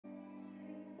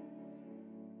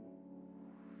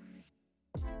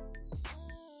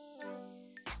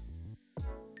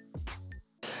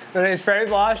My name is Freddie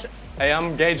Blosh. Hey,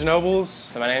 I'm Gage Nobles.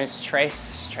 So my name is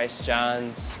Trace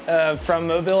Johns. From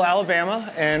Mobile,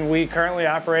 Alabama, and we currently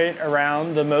operate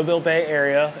around the Mobile Bay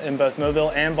area in both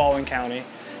Mobile and Baldwin County.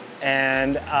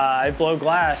 And I blow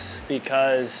glass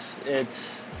because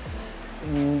it's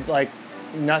like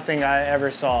nothing I ever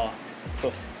saw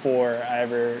before I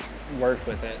ever worked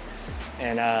with it.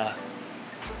 And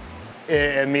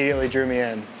it immediately drew me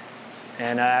in.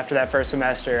 And after that first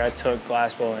semester, I took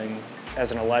glass blowing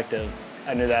as an elective.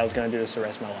 I knew that I was going to do this the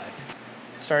rest of my life.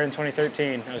 Started in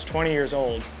 2013. I was 20 years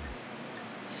old.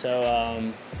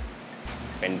 So,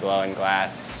 Been blowing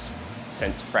glass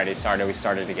since Freddie started. We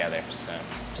started together,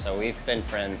 so we've been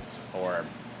friends for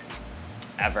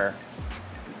ever.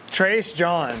 Trace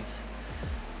Johns,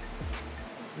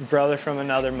 brother from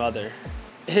another mother.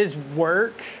 His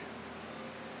work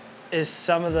is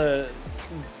some of the,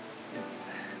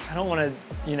 I don't want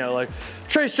to, like,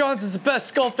 Trace Johns is the best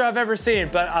sculptor I've ever seen,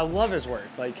 but I love his work.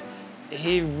 Like,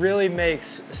 he really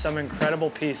makes some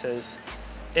incredible pieces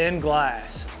in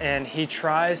glass, and he's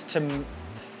trying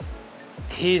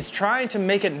to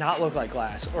make it not look like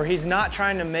glass, or he's not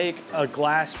trying to make a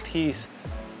glass piece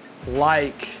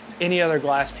like any other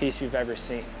glass piece you've ever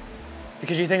seen.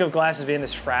 Because you think of glass as being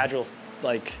this fragile,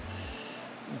 like,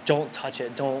 don't touch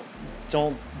it, don't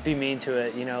be mean to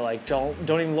it, like, don't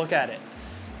even look at it.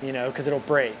 Because it'll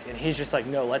break. And he's just like,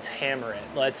 no, let's hammer it.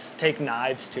 Let's take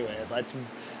knives to it. Let's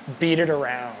beat it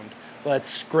around. Let's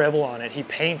scribble on it. He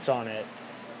paints on it.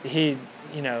 I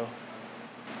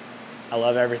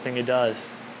love everything he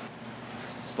does.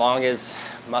 As long as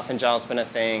Muffinjaw's been a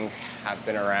thing, I've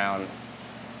been around.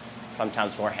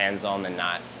 Sometimes more hands-on than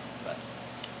not, but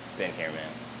been here, man.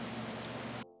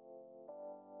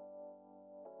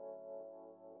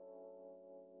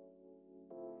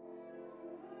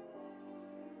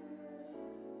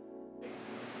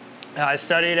 I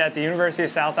studied at the University of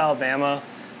South Alabama,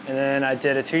 and then I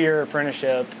did a 2-year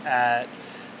apprenticeship at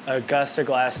Augusta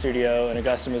Glass Studio in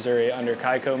Augusta, Missouri under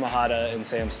Kaiko Mahata and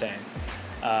Sam Stang.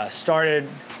 Started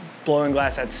blowing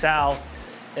glass at South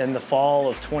in the fall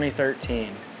of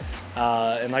 2013.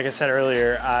 And like I said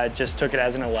earlier, I just took it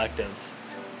as an elective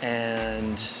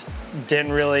and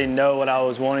didn't really know what I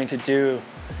was wanting to do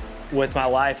with my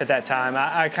life at that time.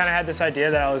 I kind of had this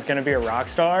idea that I was going to be a rock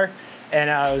star, and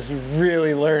I was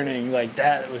really learning like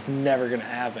that was never gonna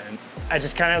happen. I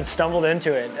just kind of stumbled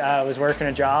into it. I was working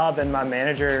a job, and my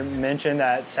manager mentioned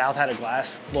that South had a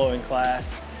glass blowing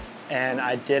class, and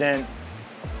I didn't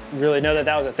really know that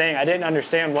that was a thing. I didn't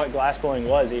understand what glass blowing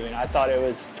was even. I thought it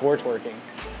was torch working.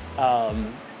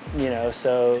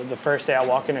 So the first day I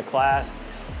walk into class,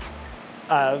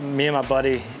 me and my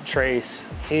buddy Trace,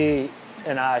 he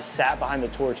and I sat behind the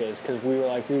torches because we were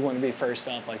like, we want to be first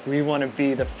up. Like, we want to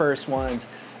be the first ones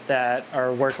that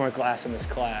are working with glass in this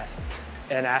class.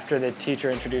 And after the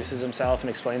teacher introduces himself and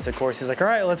explains the course, he's like, all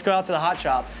right, let's go out to the hot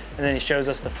shop. And then he shows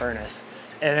us the furnace.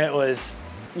 And it was,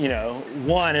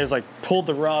 one, it was like pulled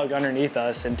the rug underneath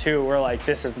us. And two, we're like,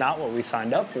 this is not what we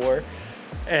signed up for.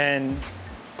 And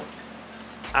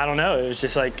I don't know, it was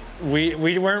just like, we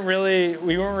weren't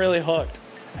really hooked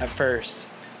at first.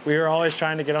 We were always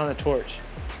trying to get on the torch.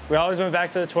 We always went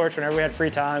back to the torch whenever we had free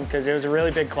time because it was a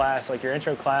really big class. Like, your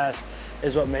intro class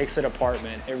is what makes it a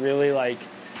department. It really, like,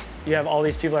 you have all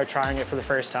these people that are trying it for the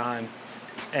first time,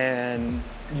 and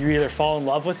you either fall in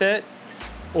love with it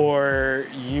or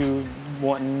you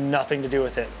want nothing to do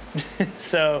with it.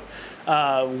 So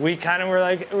we kind of were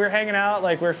like, we were hanging out,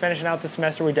 like, we were finishing out the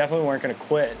semester. We definitely weren't gonna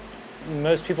quit.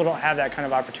 Most people don't have that kind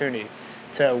of opportunity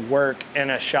to work in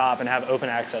a shop and have open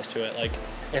access to it. Like,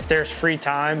 if there's free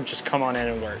time, just come on in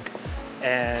and work.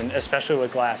 And especially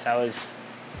with glass, that was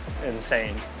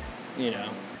insane,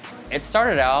 It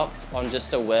started out on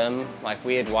just a whim. Like,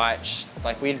 we had watched,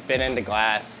 like, we'd been into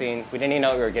glass, we didn't even know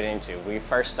what we were getting into. We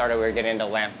first started, we were getting into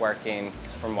lamp working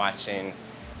from watching,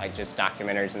 like, just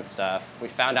documentaries and stuff. We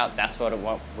found out that's what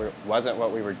wasn't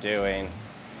what we were doing.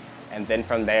 And then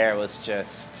from there, it was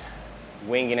just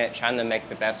winging it, trying to make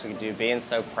the best we could do, being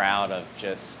so proud of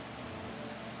just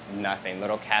nothing,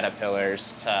 little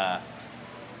caterpillars, to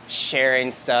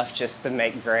sharing stuff just to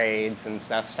make grades and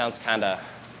stuff. Sounds kind of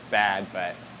bad,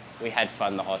 but we had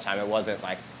fun the whole time. It wasn't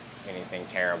like anything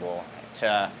terrible.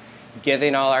 To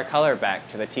giving all our color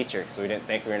back to the teacher because we didn't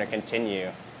think we were going to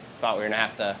continue. Thought we were going to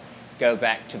have to go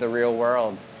back to the real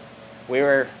world. We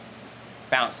were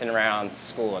bouncing around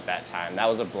school at that time. That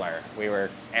was a blur. We were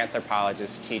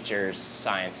anthropologists, teachers,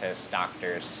 scientists,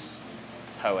 doctors,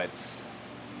 poets.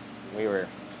 We were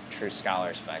true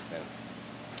scholars back then.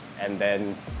 And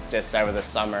then just over the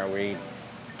summer, we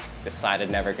decided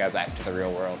never go back to the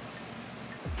real world.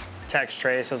 text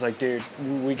Trace. I was like, dude,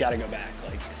 we got to go back.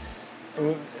 Like,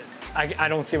 I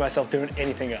don't see myself doing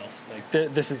anything else.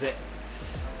 Like, this is it.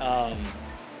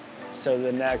 So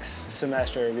the next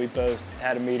semester, we both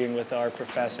had a meeting with our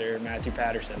professor, Matthew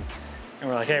Patterson. And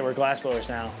we're like, hey, we're glassblowers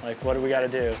now. Like, what do we got to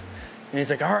do? And he's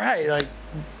like, all right, like,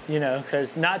 you know,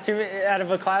 because not too, out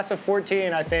of a class of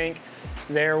 14, I think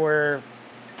there were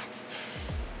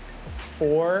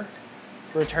 4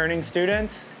 returning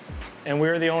students. And we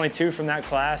were the only 2 from that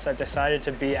class that decided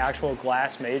to be actual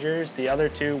glass majors. The other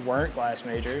 2 weren't glass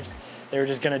majors. They were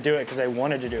just gonna do it because they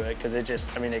wanted to do it, because it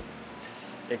just, I mean,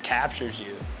 it captures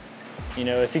you. You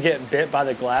know, if you get bit by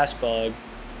the glass bug,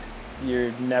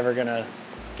 you're never gonna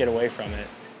get away from it.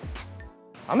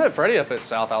 I met Freddie up at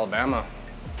South Alabama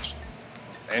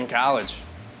in college.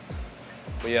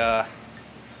 We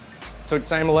took the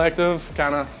same elective,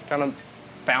 kind of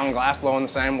found glassblowing the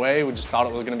same way. We just thought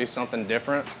it was gonna be something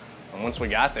different. And once we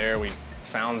got there, we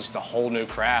found just a whole new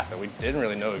craft that we didn't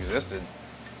really know existed,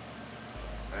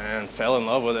 and fell in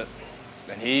love with it.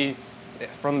 And he,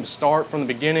 from the start, from the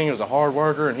beginning, he was a hard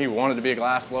worker, and he wanted to be a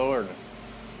glassblower.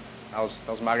 That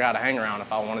was my guy to hang around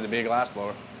if I wanted to be a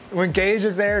glassblower. When Gage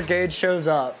is there, Gage shows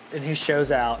up and he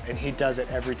shows out, and he does it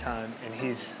every time, and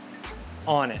he's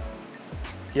on it.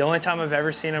 The only time I've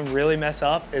ever seen him really mess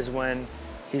up is when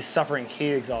he's suffering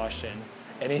heat exhaustion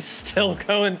and he's still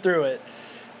going through it.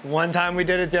 One time we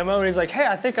did a demo and he's like, hey,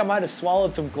 I think I might have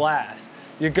swallowed some glass.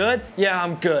 You good? Yeah,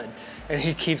 I'm good. And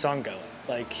he keeps on going.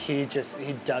 Like, he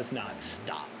does not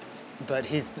stop. But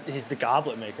he's the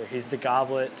goblet maker. He's the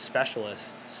goblet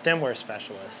specialist, stemware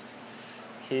specialist.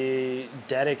 He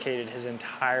dedicated his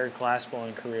entire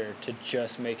glassblowing career to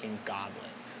just making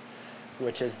goblets,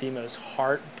 which is the most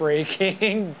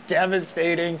heartbreaking,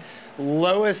 devastating,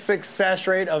 lowest success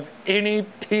rate of any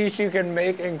piece you can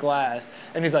make in glass.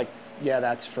 And he's like, yeah,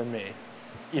 that's for me.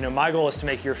 You know, my goal is to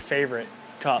make your favorite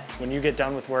cup. When you get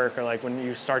done with work, or like when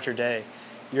you start your day,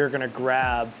 you're gonna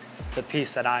grab the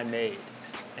piece that I made,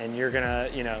 and you're gonna,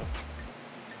 you know,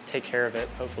 take care of it,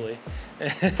 hopefully.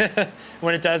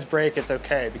 When it does break, it's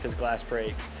okay, because glass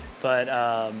breaks.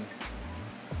 But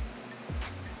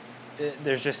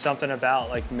there's just something about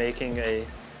like making a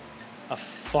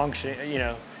function, you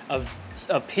know,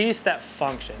 a piece that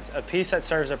functions, a piece that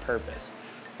serves a purpose.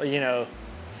 You know,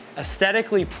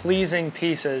 aesthetically pleasing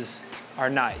pieces are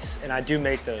nice, and I do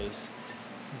make those,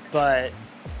 but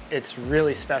it's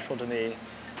really special to me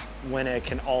when it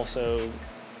can also,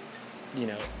 you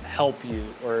know, help you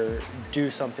or do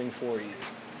something for you.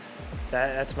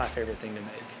 That's my favorite thing to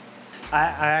make. I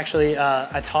actually,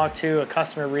 I talked to a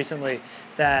customer recently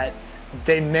that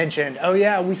they mentioned, oh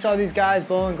yeah, we saw these guys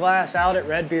blowing glass out at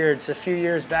Redbeard's a few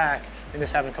years back, and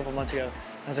this happened a couple months ago.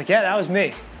 I was like, yeah, that was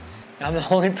me. I'm the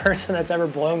only person that's ever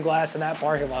blown glass in that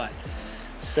parking lot.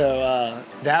 So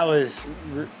that was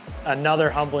another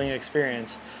humbling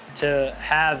experience, to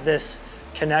have this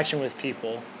connection with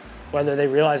people, whether they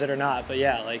realize it or not. But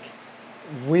yeah, like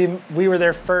we were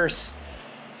their first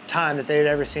time that they'd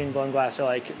ever seen blown glass. So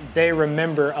like, they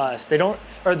remember us. They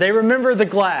remember the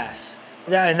glass.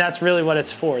 Yeah, and that's really what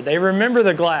it's for. They remember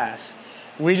the glass.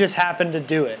 We just happened to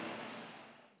do it.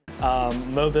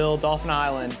 Mobile, Dolphin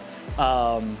Island.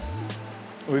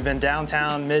 We've been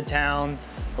downtown, midtown,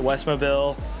 West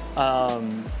Mobile,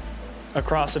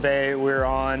 across the bay. We're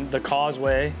on the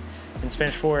Causeway in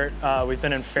Spanish Fort. We've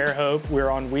been in Fairhope.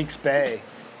 We're on Weeks Bay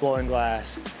blowing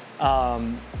glass. I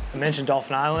mentioned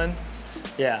Dolphin Island.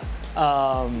 Yeah,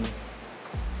 that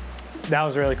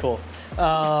was really cool.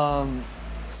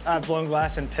 I've blown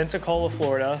glass in Pensacola,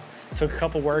 Florida. Took a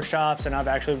couple workshops, and I've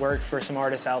actually worked for some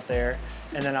artists out there.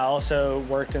 And then I also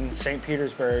worked in St.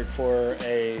 Petersburg for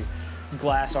a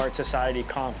Glass Art Society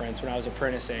conference when I was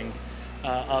apprenticing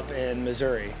up in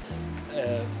Missouri.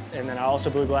 And then I also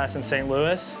blew glass in St.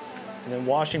 Louis. And then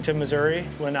Washington, Missouri,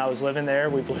 when I was living there,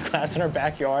 we blew glass in our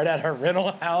backyard at our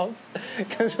rental house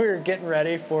because we were getting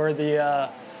ready for the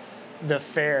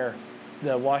fair,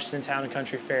 the Washington Town and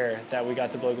Country Fair, that we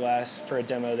got to blow glass for a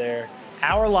demo there.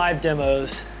 Our live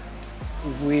demos,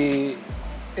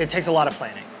 it takes a lot of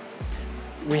planning.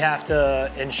 We have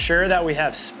to ensure that we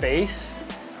have space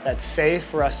that's safe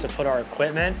for us to put our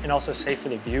equipment, and also safe for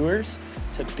the viewers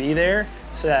to be there,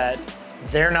 so that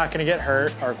they're not gonna get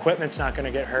hurt, our equipment's not gonna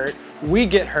get hurt, we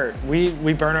get hurt. We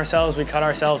burn ourselves, we cut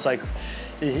ourselves, like,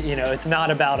 you know, it's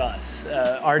not about us.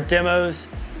 Our demos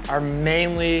are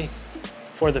mainly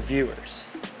for the viewers,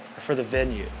 for the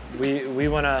venue. We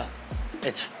wanna,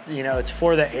 it's, you know, it's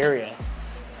for the area.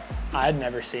 I'd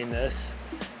never seen this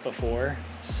before,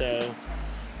 so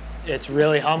it's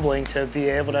really humbling to be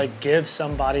able to give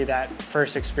somebody that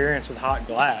first experience with hot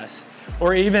glass.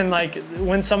 Or even like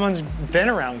when someone's been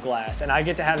around glass and I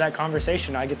get to have that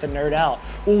conversation, I get to nerd out.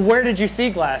 Well, where did you see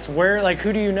glass? Where, like,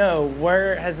 who do you know?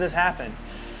 Where has this happened?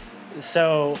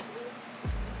 So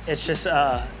it's just,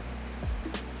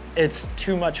 it's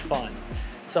too much fun.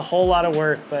 It's a whole lot of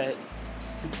work, but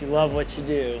if you love what you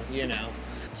do, you know.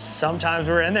 Sometimes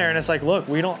we're in there and it's like, look,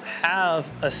 we don't have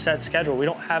a set schedule. We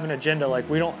don't have an agenda. Like,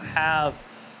 we don't have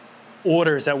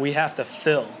orders that we have to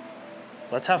fill.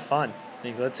 Let's have fun.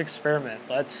 Like, let's experiment.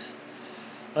 Let's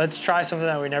try something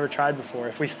that we never tried before.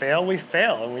 If we fail, we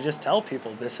fail, and we just tell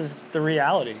people this is the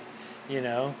reality, you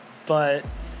know. But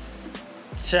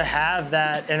to have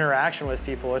that interaction with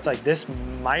people, it's like, this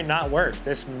might not work.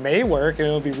 This may work, and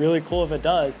it'll be really cool if it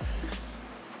does,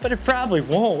 but it probably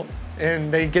won't.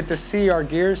 And they get to see our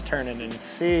gears turning and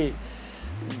see,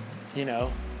 you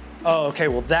know, oh, okay,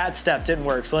 well, that step didn't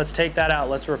work, so let's take that out.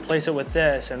 Let's replace it with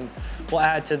this, and we'll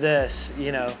add to this,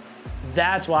 you know.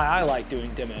 That's why I like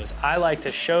doing demos. I like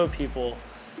to show people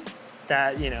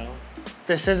that, you know,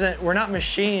 this isn't, we're not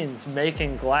machines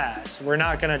making glass. We're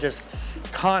not gonna just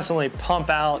constantly pump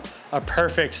out a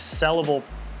perfect sellable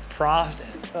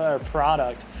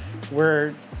product.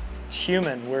 We're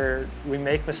human, we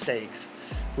make mistakes.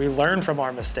 We learn from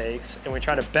our mistakes and we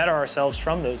try to better ourselves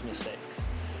from those mistakes.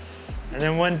 And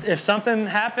then if something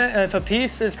happens, if a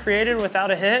piece is created without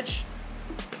a hitch,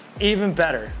 even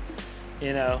better,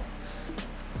 you know.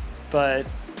 But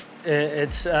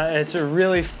it's a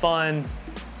really fun,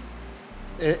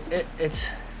 it's,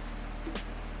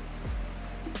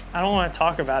 I don't want to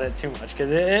talk about it too much because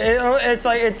it's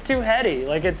like, it's too heady.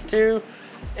 Like, it's too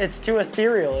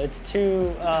ethereal. It's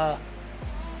too,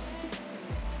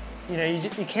 you know,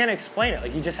 you can't explain it.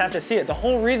 Like, you just have to see it. The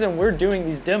whole reason we're doing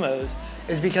these demos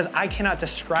is because I cannot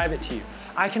describe it to you.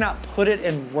 I cannot put it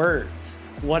in words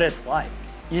what it's like.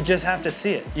 You just have to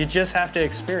see it. You just have to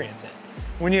experience it.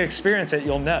 When you experience it,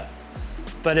 you'll know.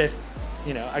 But if,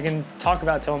 you know, I can talk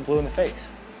about it till I'm blue in the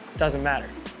face. It doesn't matter.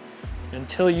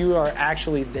 Until you are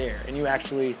actually there and you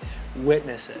actually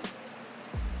witness it.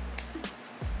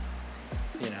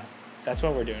 You know, that's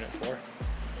what we're doing it for.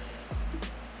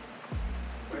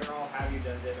 Where all have you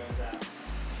done demos at?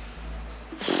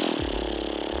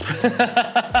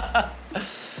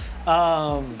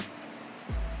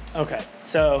 Okay,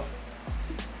 so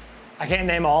I can't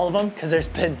name all of them because there's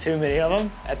been too many of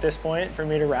them at this point for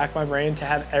me to rack my brain to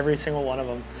have every single one of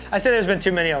them. I say there's been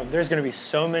too many of them. There's gonna be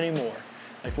so many more.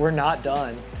 Like, we're not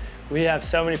done. We have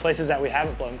so many places that we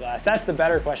haven't blown glass. That's the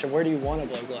better question. Where do you want to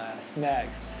blow glass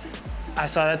next? I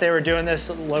saw that they were doing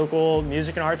this local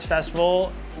music and arts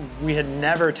festival. We had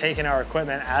never taken our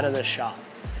equipment out of the shop.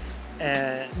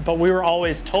 But we were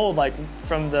always told, like,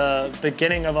 from the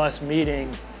beginning of us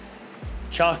meeting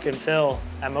Chuck and Phil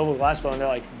at Mobile Glass Blowing, they're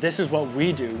like, this is what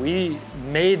we do. We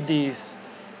made these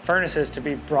furnaces to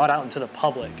be brought out into the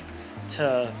public,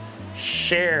 to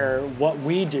share what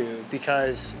we do,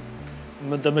 because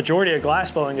the majority of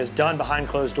glass blowing is done behind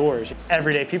closed doors.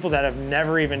 Everyday people that have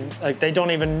never even, like, they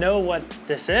don't even know what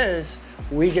this is,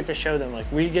 we get to show them,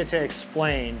 like, we get to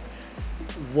explain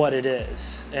what it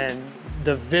is, and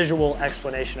the visual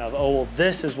explanation of, oh, well,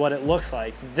 this is what it looks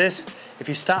like. This, if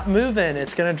you stop moving,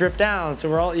 it's gonna drip down. So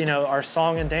we're all, you know, our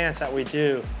song and dance that we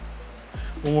do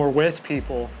when we're with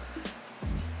people,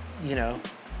 you know,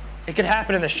 it could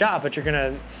happen in the shop, but you're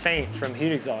gonna faint from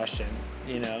heat exhaustion,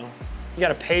 you know. You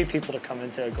gotta pay people to come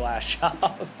into a glass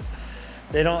shop.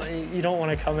 You don't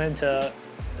wanna come into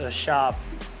a shop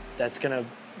that's gonna,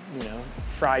 you know,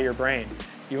 fry your brain.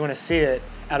 You wanna see it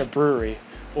at a brewery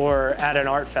or at an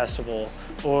art festival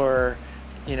or,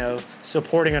 you know,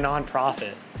 supporting a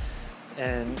nonprofit.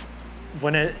 And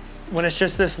when it's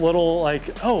just this little,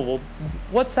 like, oh, well,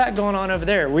 what's that going on over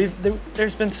there?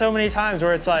 There's been so many times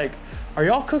where it's like, are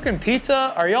y'all cooking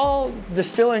pizza? Are y'all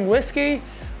distilling whiskey?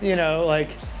 You know,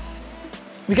 like,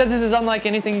 because this is unlike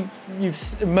anything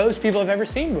most people have ever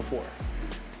seen before.